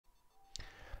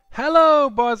Hello,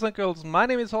 boys and girls. My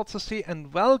name is S3E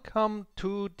and welcome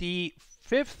to the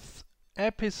fifth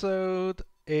episode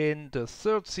in the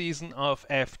third season of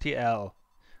FTL.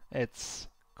 It's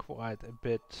quite a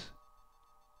bit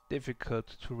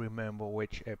difficult to remember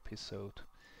which episode.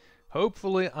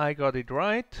 Hopefully, I got it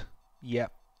right.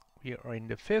 Yep, we are in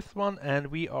the fifth one and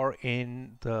we are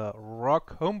in the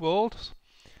rock homeworld,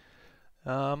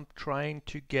 trying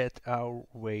to get our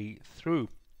way through.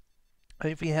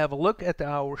 If we have a look at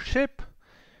our ship,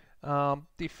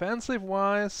 defensive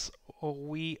wise,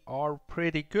 we are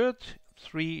pretty good.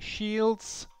 3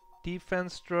 shields,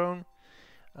 defense drone.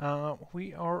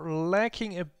 We are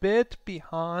lacking a bit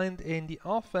behind in the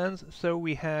offense, so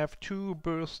we have 2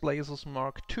 burst lasers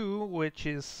Mark II, which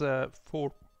is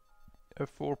for a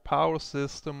 4 power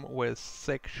system with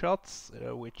 6 shots,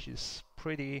 which is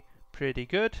pretty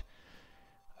good.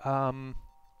 Um,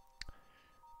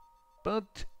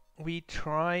 but we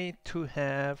try to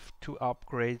have to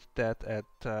upgrade that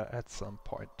at some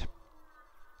point,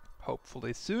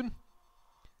 hopefully soon.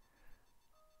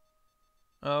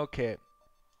 Okay,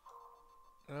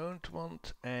 don't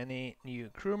want any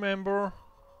new crew member.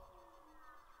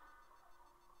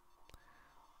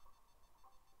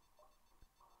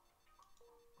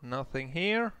 Nothing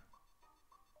here.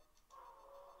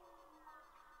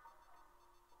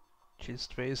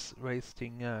 Just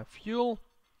wasting fuel.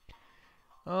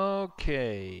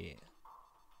 Okay,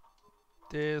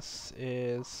 this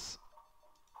is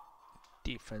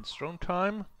defense drone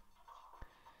time.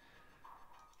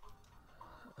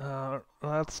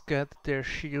 Let's get their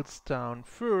shields down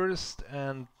first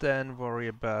and then worry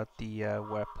about the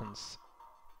weapons.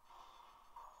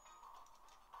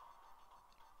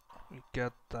 We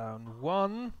got down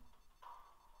 1.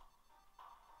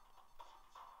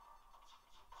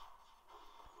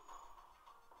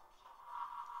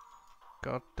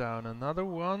 Got down another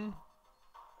 1.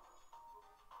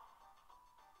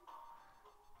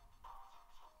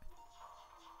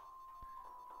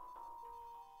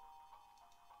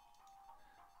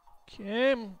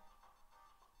 Okay.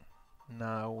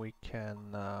 Now we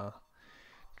can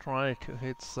try to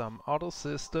hit some other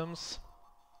systems.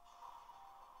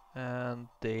 And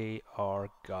they are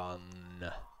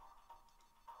gone.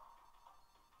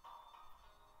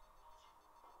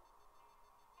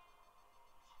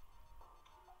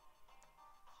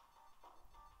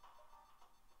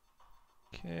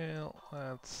 Okay,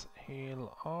 let's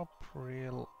heal up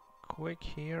real quick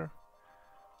here.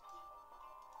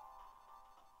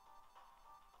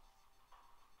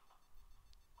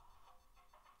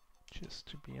 Just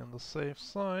to be on the safe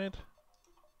side.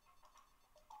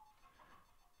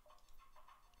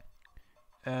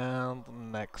 And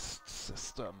next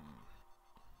system.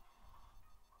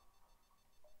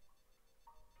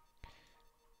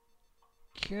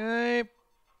 Okay.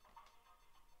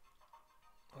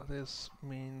 This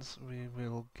means we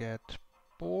will get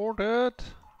boarded.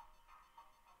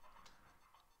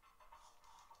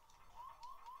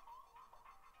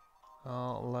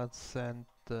 Let's send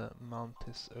the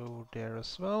Mantis over there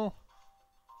as well.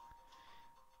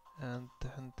 And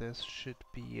then this should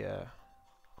be a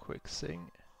quick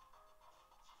thing.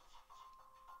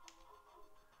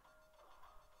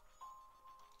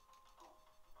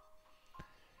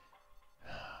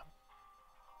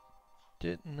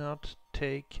 Did not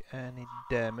take any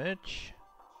damage,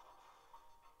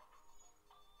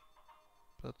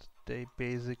 but they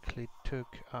basically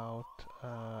took out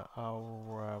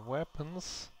our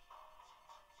weapons.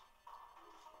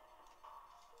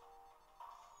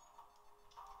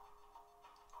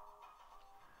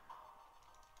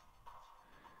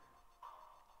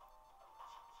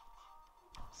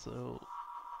 So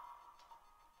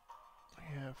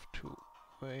we have to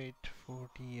wait for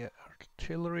the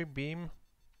artillery beam.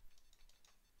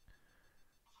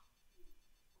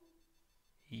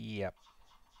 Yep.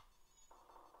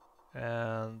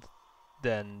 And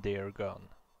then they're gone.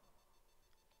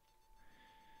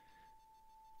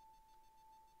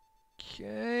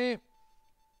 Okay.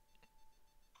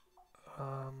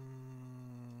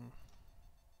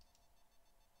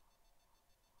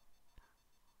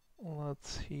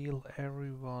 Let's heal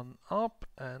everyone up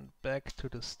and back to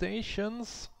the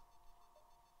stations.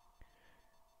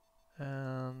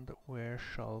 And where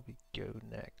shall we go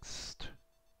next?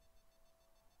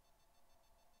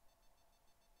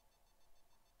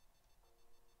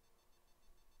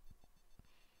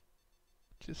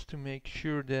 Just to make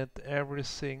sure that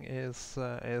everything is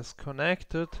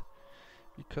connected,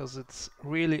 because it's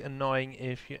really annoying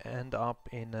if you end up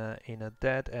in a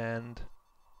dead end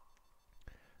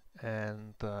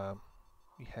and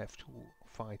you have to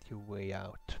fight your way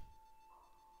out.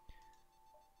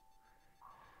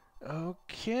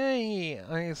 Okay,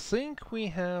 I think we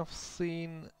have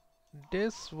seen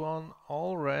this one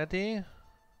already.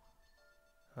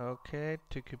 Okay,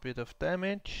 took a bit of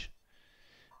damage.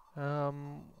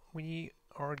 We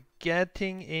are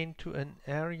getting into an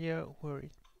area where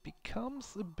it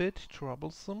becomes a bit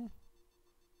troublesome.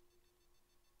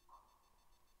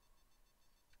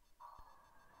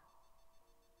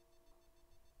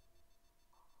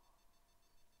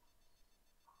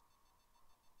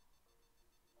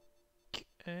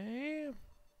 Okay,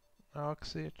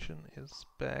 oxygen is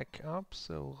back up,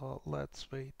 so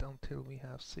let's wait until we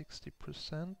have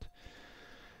 60%.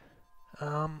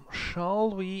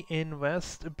 Shall we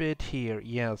invest a bit here?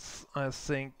 Yes, I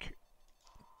think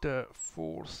the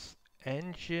fourth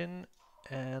engine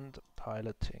and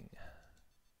piloting.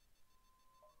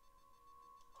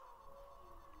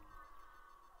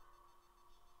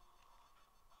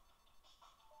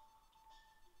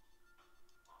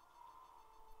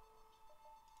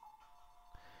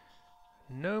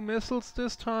 No missiles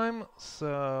this time,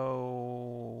 so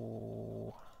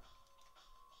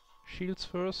shields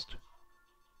first.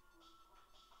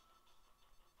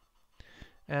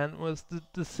 And with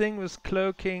the thing with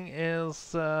cloaking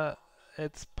is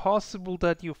it's possible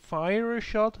that you fire a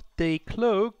shot, they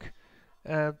cloak,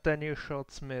 and then your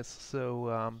shots miss.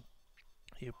 So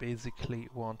you basically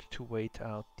want to wait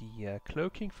out the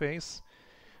cloaking phase,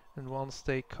 and once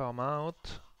they come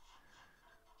out,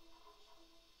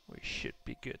 we should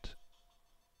be good.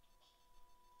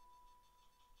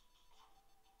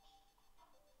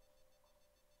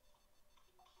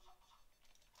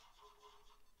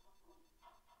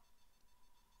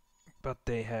 But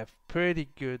they have pretty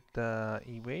good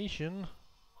evasion.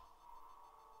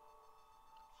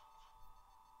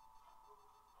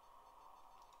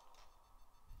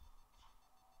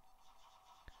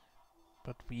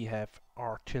 But we have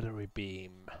artillery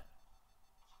beam.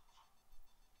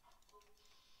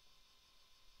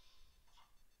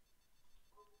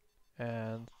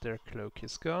 And their cloak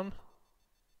is gone.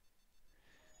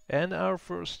 And our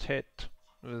first hit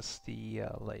with the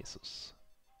lasers.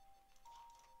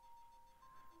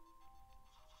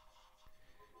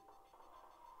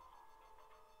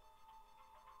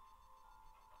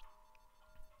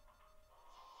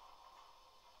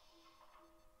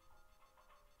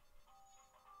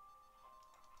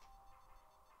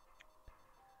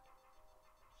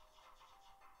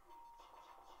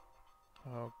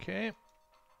 Okay.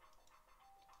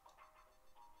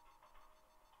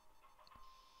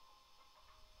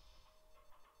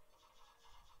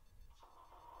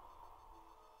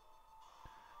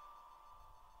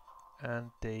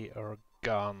 And they are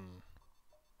gone.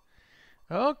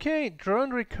 Okay,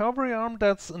 drone recovery arm,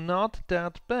 that's not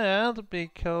that bad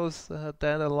because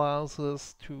that allows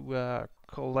us to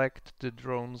collect the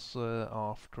drones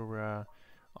after a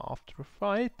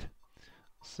fight.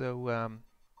 So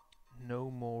no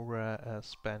more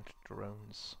spent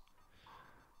drones.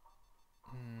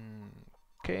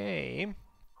 Okay.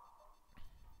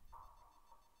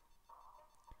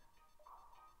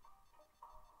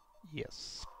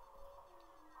 Yes.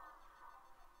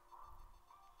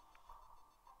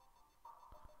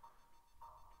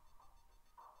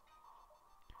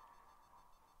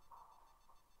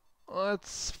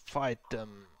 Let's fight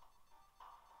them.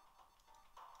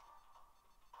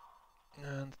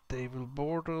 And they will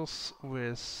board us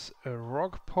with a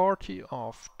rock party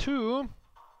of 2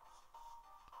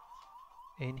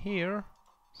 in here.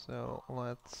 So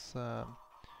let's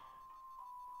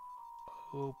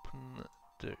open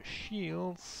the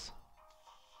shields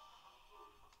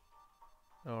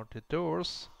or the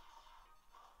doors.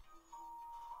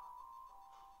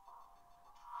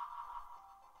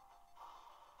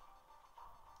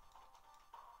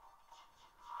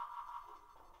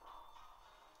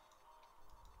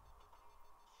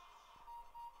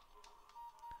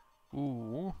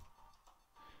 Ooh,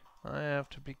 I have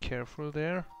to be careful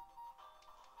there.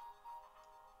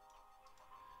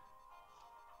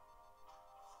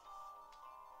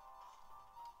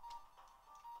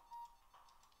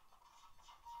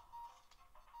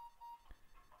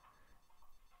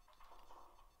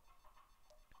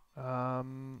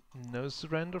 No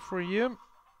surrender for you.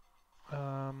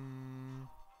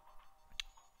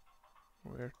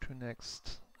 Where to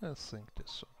next? I think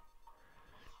this one.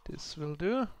 This will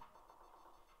do.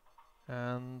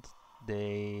 And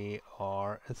they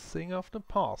are a thing of the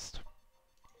past.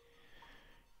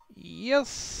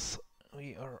 Yes,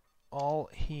 we are all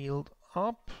healed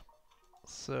up.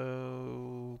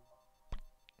 So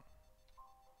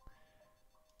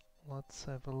let's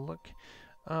have a look.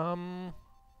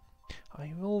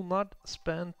 I will not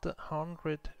spend the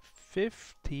 100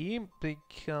 50,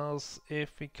 because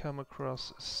if we come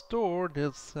across a store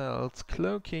that sells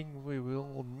cloaking, we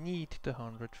will need the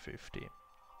 150.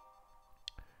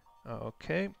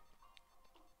 Okay.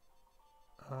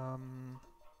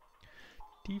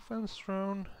 Defense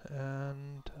drone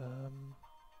and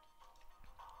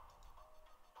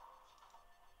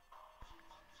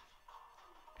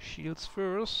shields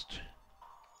first.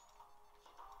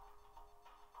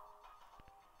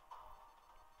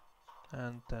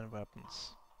 And then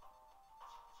weapons.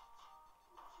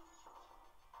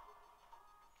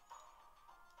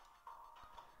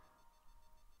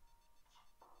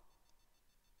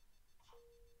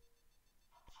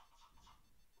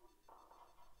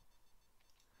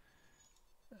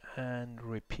 And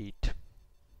repeat.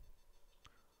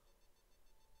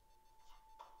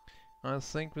 I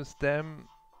think with them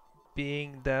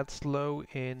being that slow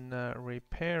in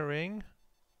repairing,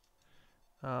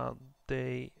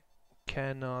 they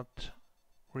cannot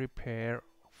repair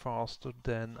faster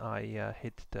than I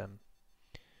hit them.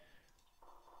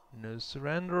 No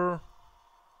surrender,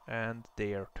 and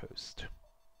they are toast.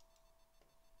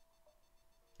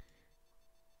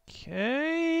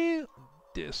 Okay,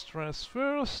 distress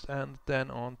first and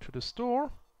then on to the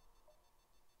store.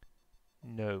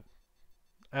 No.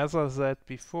 As I said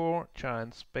before,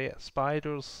 giant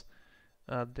spiders,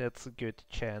 that's a good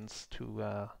chance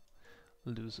to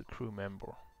lose a crew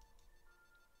member.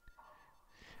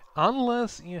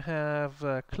 Unless you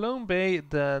have Clone Bay,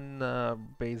 then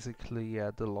basically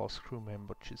the lost crew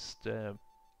member just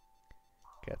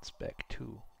gets back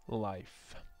to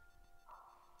life.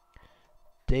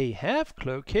 They have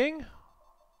cloaking.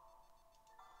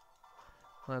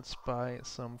 Let's buy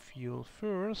some fuel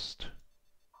first.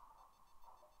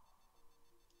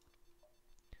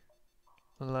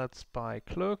 Let's buy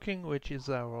cloaking, which is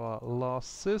our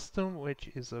last system, which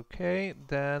is okay.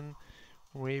 Then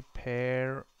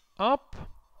repair up.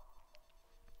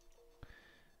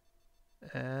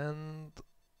 And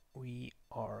we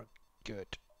are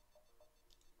good.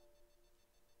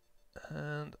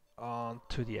 And on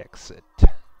to the exit.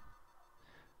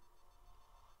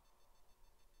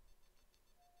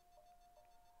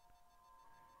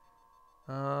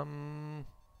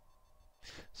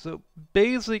 So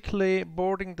basically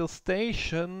boarding the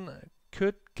station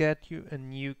could get you a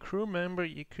new crew member.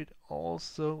 You could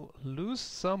also lose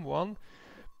someone,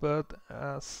 but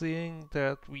seeing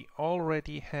that we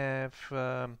already have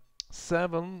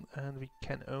 7 and we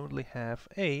can only have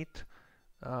 8,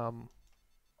 I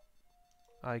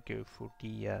go for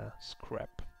the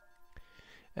scrap.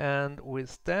 And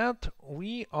with that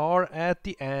we are at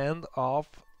the end of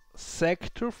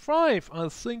Sector 5. I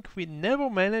think we never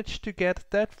managed to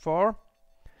get that far.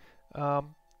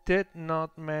 Did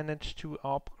not manage to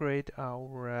upgrade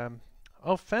our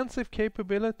offensive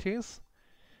capabilities,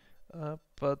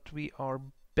 but we are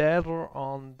better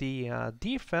on the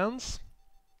defense.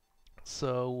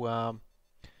 So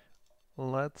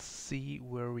let's see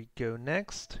where we go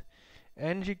next.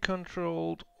 Engine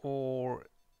controlled or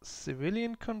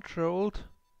civilian controlled?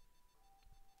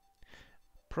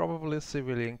 Probably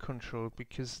civilian controlled,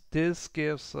 because this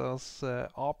gives us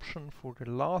option for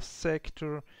the last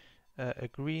sector, a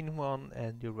green one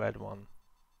and the red one.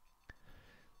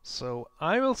 So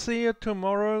I will see you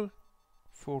tomorrow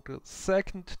for the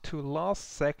second to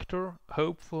last sector,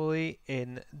 hopefully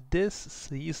in this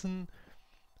season,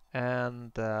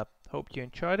 and hope you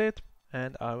enjoyed it,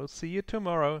 and I will see you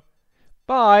tomorrow.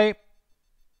 Bye!